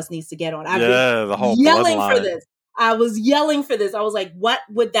Disney Plus needs to get on. I've been the whole yelling bloodline. for this. I was yelling for this. I was like, what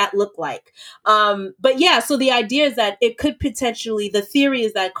would that look like? But yeah, so the idea is that it could potentially, the theory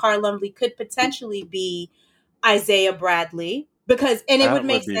is that Carl Lumbly could potentially be Isaiah Bradley because, and it would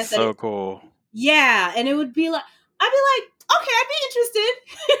make sense. So cool. Yeah. And it would be like, I'd be like, okay, I'd be interested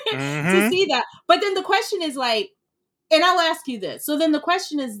to see that. But then the question is like, and I'll ask you this. So then the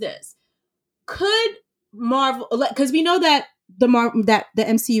question is this, could Marvel, because we know that the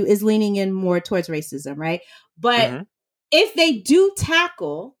MCU is leaning in more towards racism, right? But if they do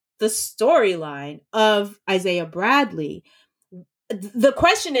tackle the storyline of Isaiah Bradley, the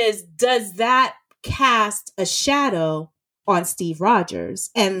question is, does that cast a shadow on Steve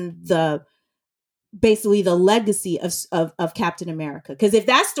Rogers and basically the legacy of Captain America? Because if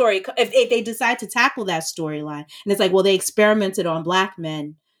that story, if they decide to tackle that storyline, and it's like, well, they experimented on Black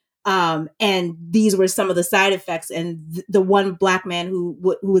men, and these were some of the side effects. And the one Black man who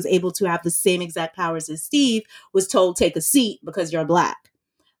was able to have the same exact powers as Steve was told, take a seat because you're Black.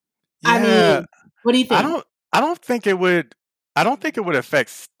 Yeah. I mean, what do you think? I don't think it would affect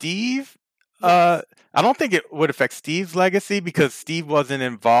Steve. Yes. I don't think it would affect Steve's legacy because Steve wasn't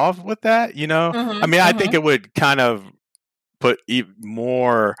involved with that, I mean, I think it would kind of put even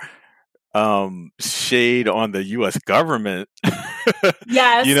more shade on the U.S. government,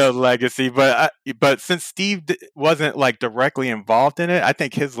 yes, legacy. But since Steve wasn't like directly involved in it, I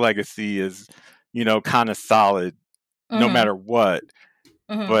think his legacy is, kind of solid, no matter what.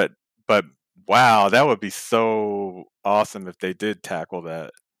 But wow, that would be so awesome if they did tackle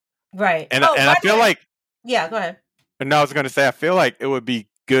that. Right. And I feel like, yeah, go ahead. And I was going to say, I feel like it would be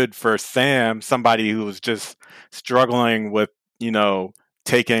good for Sam, somebody who was just struggling with,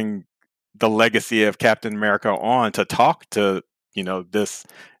 taking the legacy of Captain America on, to talk to, this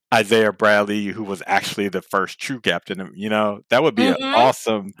Isaiah Bradley, who was actually the first true captain. That would be an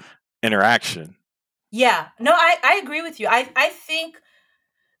awesome interaction. Yeah, no, I agree with you. I think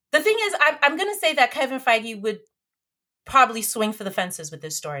the thing is, I'm going to say that Kevin Feige would probably swing for the fences with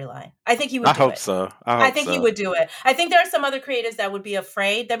this storyline. I think he would I do hope it. so. I think he would do it. I think there are some other creators that would be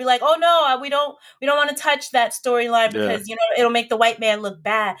afraid. They'd be like, "Oh no, we don't want to touch that storyline Yeah. because it'll make the white man look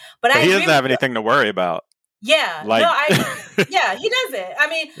bad." But I he agree doesn't with have you. anything to worry about. Yeah, Like, yeah, he doesn't. I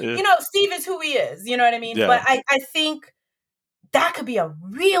mean, Yeah. Steve is who he is. You know what I mean? Yeah. But I think that could be a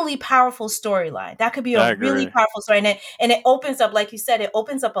really powerful storyline. That could be I a really agree. powerful story. And it opens up, like you said, it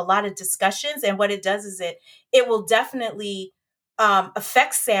opens up a lot of discussions. And what it does is it will definitely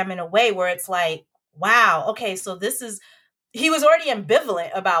affect Sam in a way where it's like, wow, okay, so he was already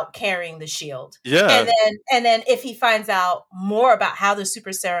ambivalent about carrying the shield. Yeah. And then if he finds out more about how the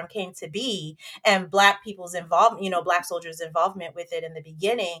super serum came to be and Black people's involvement, Black soldiers' involvement with it in the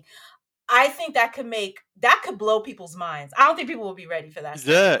beginning, I think that could blow people's minds. I don't think people will be ready for that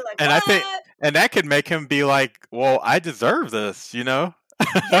story. Yeah. They'll be like, And what? I think, and that could make him be like, well, I deserve this, Yes.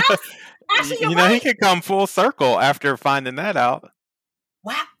 Actually, you're right. He could come full circle after finding that out.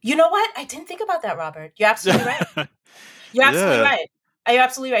 Wow. You know what? I didn't think about that, Robert. You're absolutely right. You're absolutely right. You're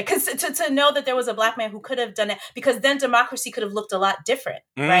absolutely right. Because to know that there was a Black man who could have done it, because then democracy could have looked a lot different,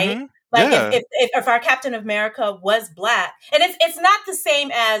 right? Like if our Captain America was Black, and it's not the same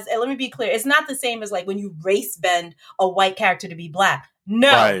as, and let me be clear, it's not the same as like when you race bend a white character to be Black.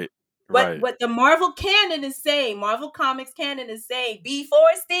 No. Right. What the Marvel canon is saying, Marvel Comics canon is saying, before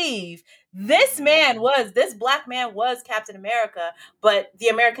Steve, this Black man was Captain America, but the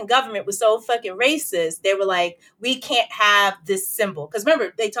American government was so fucking racist. They were like, we can't have this symbol. Because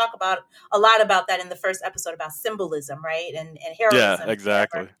remember, they talk a lot about that in the first episode about symbolism, right? And heroism. Yeah,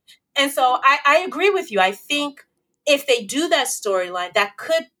 exactly. And so I agree with you. I think if they do that storyline, that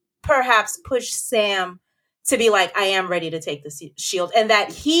could perhaps push Sam to be like, I am ready to take the shield, and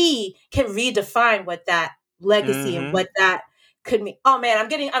that he can redefine what that legacy and what that could mean. Oh man, I'm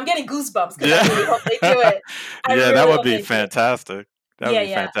getting goosebumps because I really hope they do it. That would be fantastic. That would be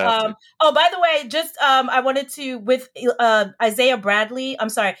fantastic. By the way, just I wanted to with Isaiah Bradley. I'm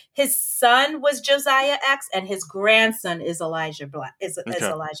sorry, his son was Josiah X, and his grandson is Elijah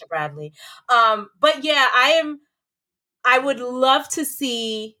Bradley. But yeah, I would love to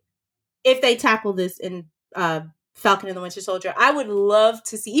see if they tackle this in Falcon and the Winter Soldier. I would love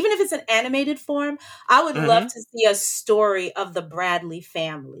to see, even if it's an animated form, I would love to see a story of the Bradley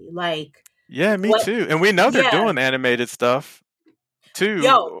family. Like, yeah, me too. And we know they're doing animated stuff too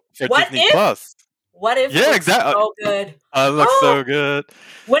for Disney Plus. What if? Yeah, exactly. So good. It looks so good.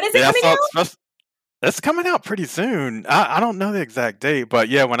 When is it coming out? It's coming out pretty soon. I don't know the exact date, but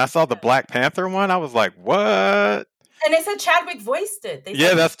yeah, when I saw the Black Panther one, I was like, what? And they said Chadwick voiced it.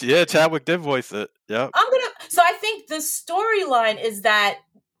 Chadwick did voice it. Yep. So I think the storyline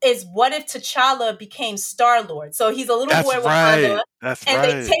is what if T'Challa became Star-Lord? So he's a little boy with Wakanda, and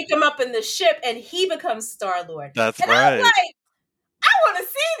they take him up in the ship, and he becomes Star-Lord. That's right. I'm like, I want to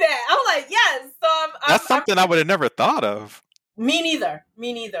see that. I'm like, yes. So that's something I would have never thought of. Me neither.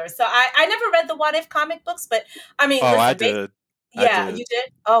 So I never read the What If comic books, but I mean, I did. Yeah, you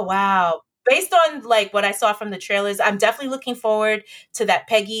did? Oh, wow. Based on like what I saw from the trailers, I'm definitely looking forward to that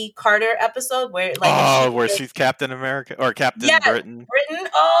Peggy Carter episode where she's Captain America or Captain Britain.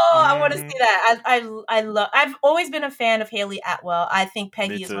 I want to see that. I've always been a fan of Haley Atwell. I think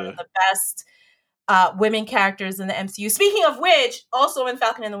Peggy is one of the best women characters in the MCU. Speaking of which, also in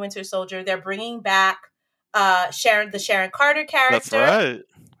Falcon and the Winter Soldier, they're bringing back the Sharon Carter character. That's right.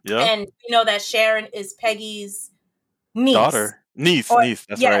 Yeah. And you know that Sharon is Peggy's niece. Niece.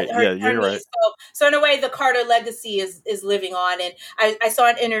 That's right. Yeah, you're right. So in a way, the Carter legacy is living on. And I saw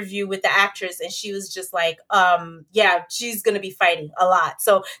an interview with the actress, and she was just like, she's going to be fighting a lot.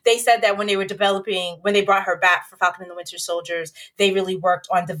 So they said that when they brought her back for Falcon and the Winter Soldiers, they really worked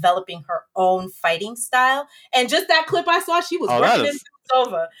on developing her own fighting style. And just that clip I saw, she was working into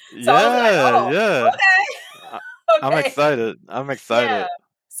over. So I was like, okay. I'm excited. Yeah.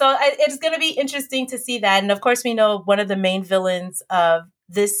 So it's going to be interesting to see that. And of course, we know one of the main villains of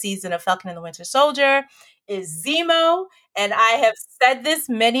this season of Falcon and the Winter Soldier is Zemo. And I have said this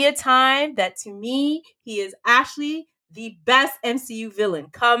many a time that to me, he is actually the best MCU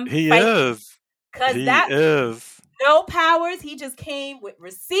villain. He is. Because is. No powers. He just came with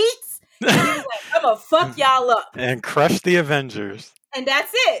receipts. And he was like, I'm going to fuck y'all up. And crush the Avengers. And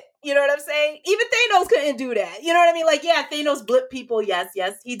that's it. You know what I'm saying? Even Thanos couldn't do that. You know what I mean? Like, yeah, Thanos blipped people. Yes,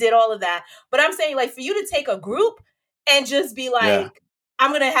 he did all of that. But I'm saying, like, for you to take a group and just be like,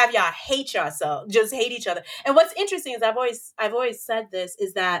 I'm gonna have y'all hate yourself, just hate each other. And what's interesting is I've always said this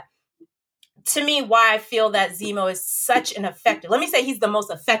is that to me, why I feel that Zemo is such an effective. Let me say he's the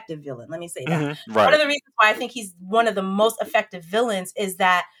most effective villain. Let me say that. Right. One of the reasons why I think he's one of the most effective villains is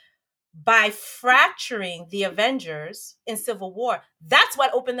that by fracturing the Avengers in Civil War. That's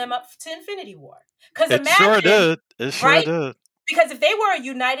what opened them up to Infinity War. Because It sure imagine, did. It sure right? did. Because if they were a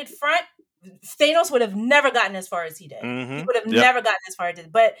united front, Thanos would have never gotten as far as he did. He would have never gotten as far as he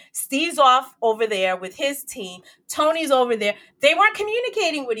did. But Steve's off over there with his team. Tony's over there. They weren't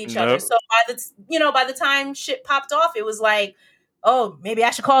communicating with each other. So by the time shit popped off, it was like, oh, maybe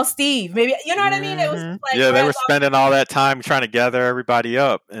I should call Steve. Maybe, you know what I mean? It was like, they were spending all that time trying to gather everybody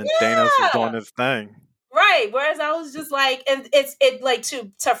up, and Thanos was doing his thing. Right. Whereas I was just like, and it like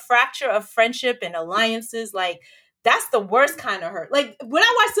to fracture a friendship and alliances, like that's the worst kind of hurt. Like when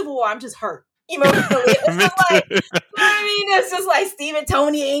I watch Civil War, I'm just hurt emotionally. It's just like, you know what I mean? It's just like Steve and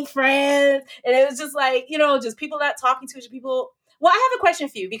Tony ain't friends. And it was just like, just people not talking to each people. Well, I have a question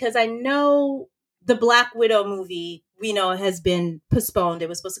for you because I know the Black Widow movie, has been postponed. It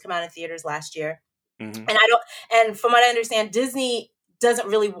was supposed to come out in theaters last year. Mm-hmm. And from what I understand, Disney doesn't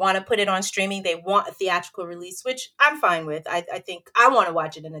really want to put it on streaming. They want a theatrical release, which I'm fine with. I think I want to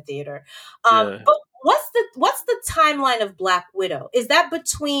watch it in a theater. But what's the timeline of Black Widow? Is that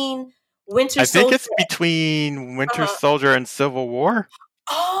between Winter Soldier? I think it's between Winter Soldier and Civil War.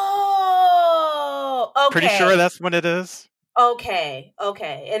 Oh, okay. Pretty sure that's when it is. Okay.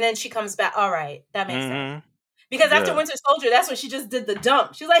 And then she comes back. All right. That makes sense. Because after Winter Soldier, that's when she just did the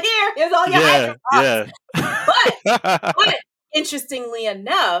dump. She was like, here's all your but interestingly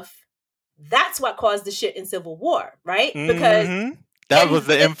enough, that's what caused the shit in Civil War, right? Because that was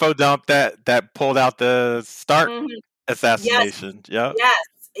the info dump that pulled out the Stark assassination. Yes.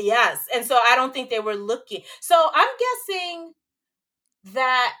 And so I don't think they were looking. So I'm guessing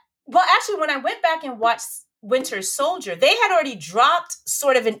that, well, actually, when I went back and watched Winter Soldier, they had already dropped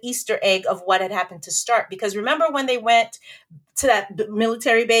sort of an Easter egg of what had happened to Stark. Because remember when they went to that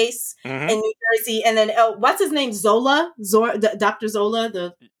military base in New Jersey, and then what's his name, Dr. Zola,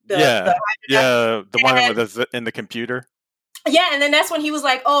 the one that was in the computer. Yeah, and then that's when he was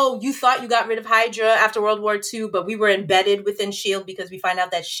like, "Oh, you thought you got rid of Hydra after World War II, but we were embedded within SHIELD because we find out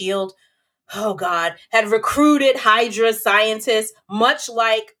that SHIELD, oh God, had recruited Hydra scientists, much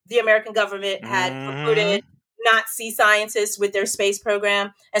like the American government had recruited Nazi scientists with their space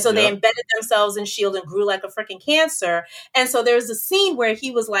program. And so they embedded themselves in SHIELD and grew like a freaking cancer. And so there's a scene where he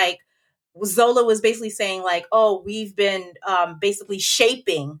was like, Zola was basically saying like, oh, we've been basically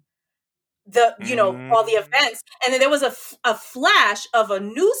shaping the, all the events. And then there was a flash of a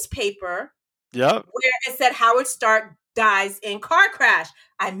newspaper where it said Howard Stark dies in car crash.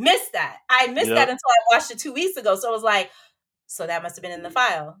 I missed that. I missed that until I watched it 2 weeks ago. So I was like, so that must have been in the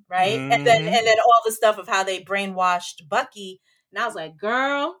file, right? And then all the stuff of how they brainwashed Bucky. And I was like,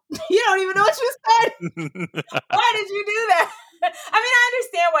 girl, you don't even know what you said. Why did you do that? I mean, I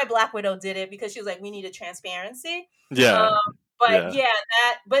understand why Black Widow did it because she was like, we needed transparency. Zemo had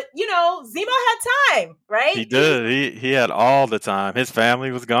time, right? He did. He had all the time. His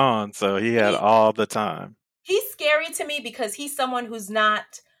family was gone, so he had all the time. He's scary to me because he's someone who's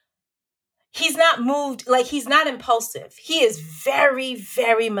not moved, like he's not impulsive. He is very,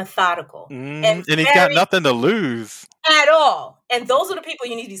 very methodical. And he's got nothing to lose. At all. And those are the people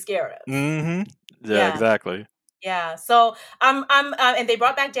you need to be scared of. Yeah, exactly. Yeah. So and they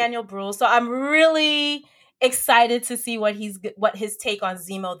brought back Daniel Bruhl. So I'm really excited to see what his take on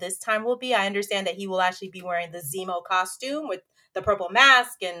Zemo this time will be. I understand that he will actually be wearing the Zemo costume with the purple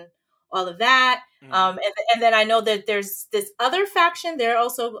mask and all of that. And then I know that there's this other faction. They're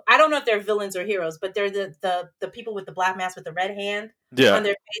also, I don't know if they're villains or heroes, but they're the people with the black mask with the red hand on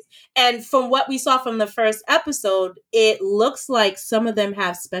their face. And from what we saw from the first episode, it looks like some of them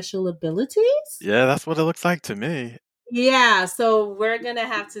have special abilities. Yeah, that's what it looks like to me. Yeah, so we're gonna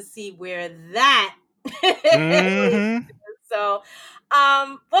have to see where that So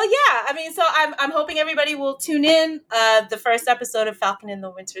I mean, so I'm hoping everybody will tune in. The first episode of Falcon and the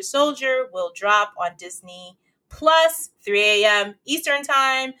Winter Soldier will drop on Disney Plus, 3 a.m. Eastern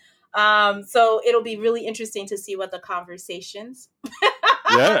time. So it'll be really interesting to see what the conversations.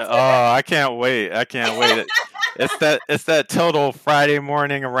 I can't wait. It's that total Friday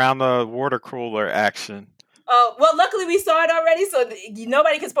morning around the water cooler action. Oh, well, luckily we saw it already, so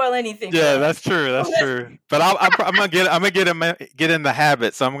nobody can spoil anything. Yeah, that's true. But I'm gonna get in the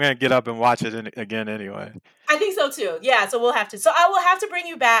habit, so I'm gonna get up and watch it again anyway. I think so too. Yeah, so we'll have to. So I will have to bring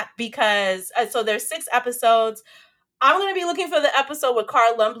you back because so there's 6 episodes. I'm gonna be looking for the episode with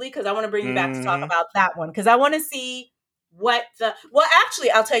Carl Lumbly because I want to bring you back to talk about that one because I want to see what the. Well,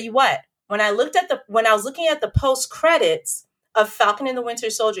 actually, I'll tell you what. When I was looking at the post credits of Falcon and the Winter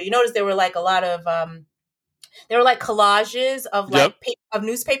Soldier, you notice there were like a lot of there were like collages of of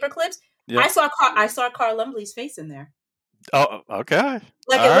newspaper clips. Yep. I saw Carl Lumbly's face in there. Oh, okay.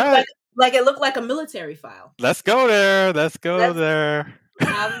 Like Like it looked like a military file. Let's go there. Let's go there.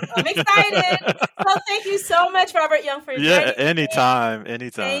 I'm excited. So thank you so much, Robert Young, for joining me. Anytime.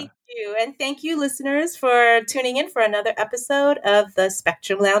 Thank you. And thank you, listeners, for tuning in for another episode of the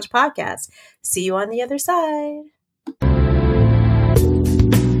Spectrum Lounge podcast. See you on the other side.